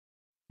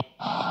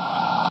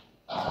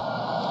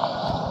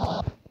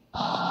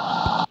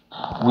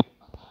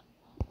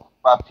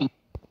by P.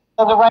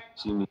 The right.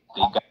 See me.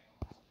 They got.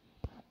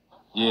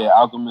 Yeah,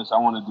 Alchemist. I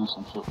want to do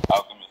some shit with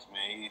Alchemist,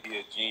 man. He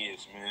a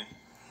genius, man.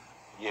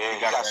 Yeah,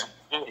 he got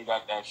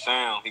that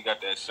sound. He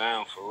got that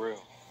sound for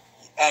real.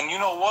 And you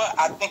know what?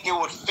 I think it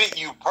would fit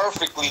you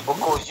perfectly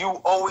because you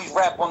always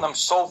rap on them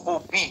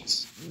soulful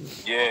beats.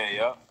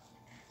 Yeah.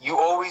 You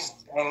always,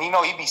 and you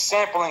know, he be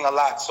sampling a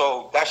lot,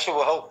 so that shit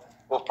will help.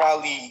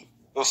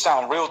 It'll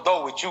sound real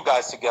dope with you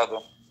guys together.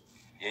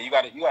 Yeah, you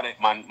got it.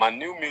 My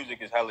new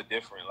music is hella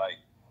different. Like,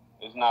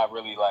 it's not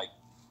really like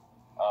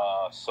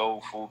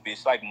soulful beats.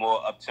 It's like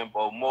more up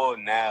tempo, more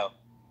now.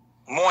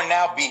 More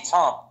now beats,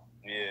 huh?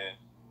 Yeah.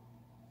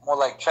 More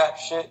like trap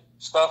shit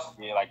stuff.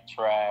 Yeah, like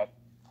trap.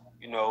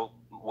 You know,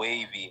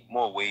 wavy,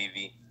 more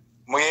wavy.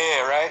 Well,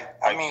 yeah, right.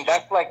 I mean,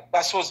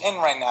 that's what's in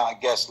right now, I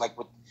guess. Like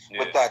with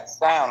that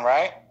sound,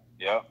 right?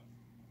 Yeah.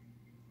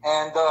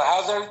 And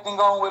how's everything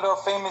going with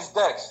Famous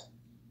Dex?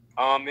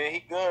 Man, he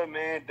good,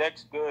 man.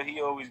 Dex good.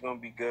 He always gonna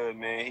be good,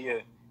 man.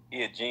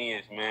 He a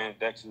genius, man.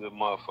 Dex is a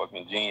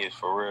motherfucking genius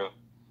for real.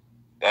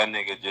 That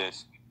nigga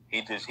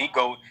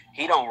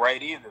he don't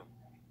write either.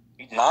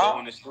 He just go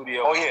in the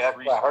studio. Oh yeah, that's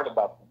what I heard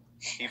about him.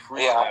 He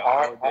freestyle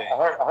all day.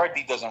 I heard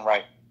he doesn't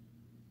write.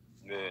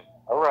 Yeah.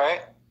 All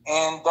right.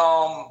 And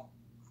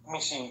let me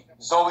see.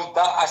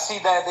 I see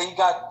that you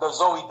got the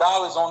Zoe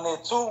Dollars on there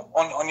too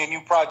on your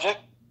new project.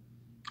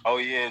 Oh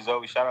yeah,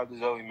 Zoe. Shout out to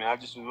Zoe, man. I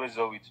just was with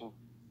Zoe too,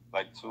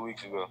 like 2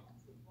 weeks ago.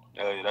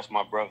 Yeah, that's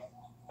my brother.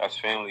 That's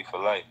family for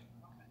life.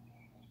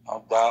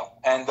 No doubt.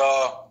 And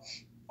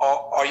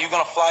are you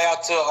gonna fly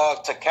out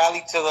to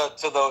Cali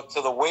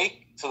to the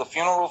wake, to the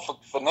funeral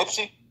for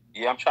Nipsey?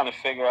 Yeah, I'm trying to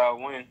figure out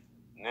when.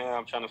 Yeah,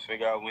 I'm trying to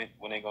figure out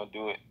when they gonna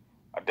do it.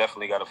 I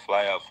definitely got to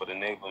fly out for the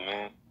neighbor,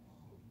 man.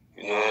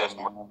 You know, that's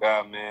my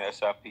guy, man.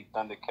 SIP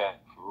Thundercat,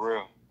 for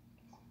real.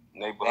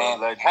 Neighborhood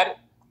legend.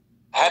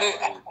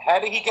 How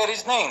did he get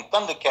his name,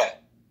 Thundercat?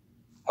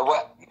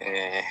 What?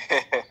 Yeah.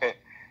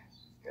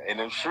 In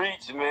them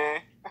streets,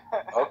 man.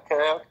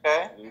 Okay.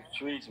 In them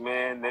streets,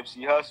 man.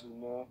 Nipsey hustle,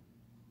 man.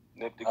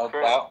 Nip the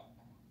crib.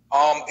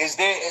 Is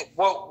there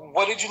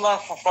what did you learn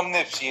from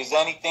Nipsey? Is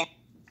there anything?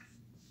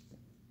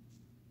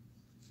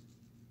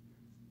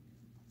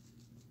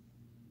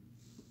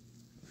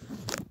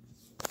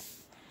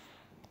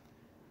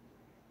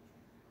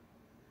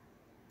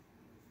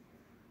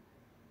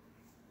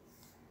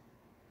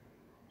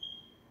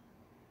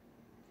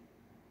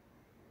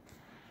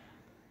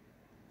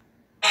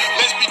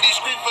 Let's be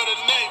discreet for the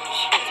neighbors.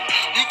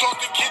 You talk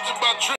to kids about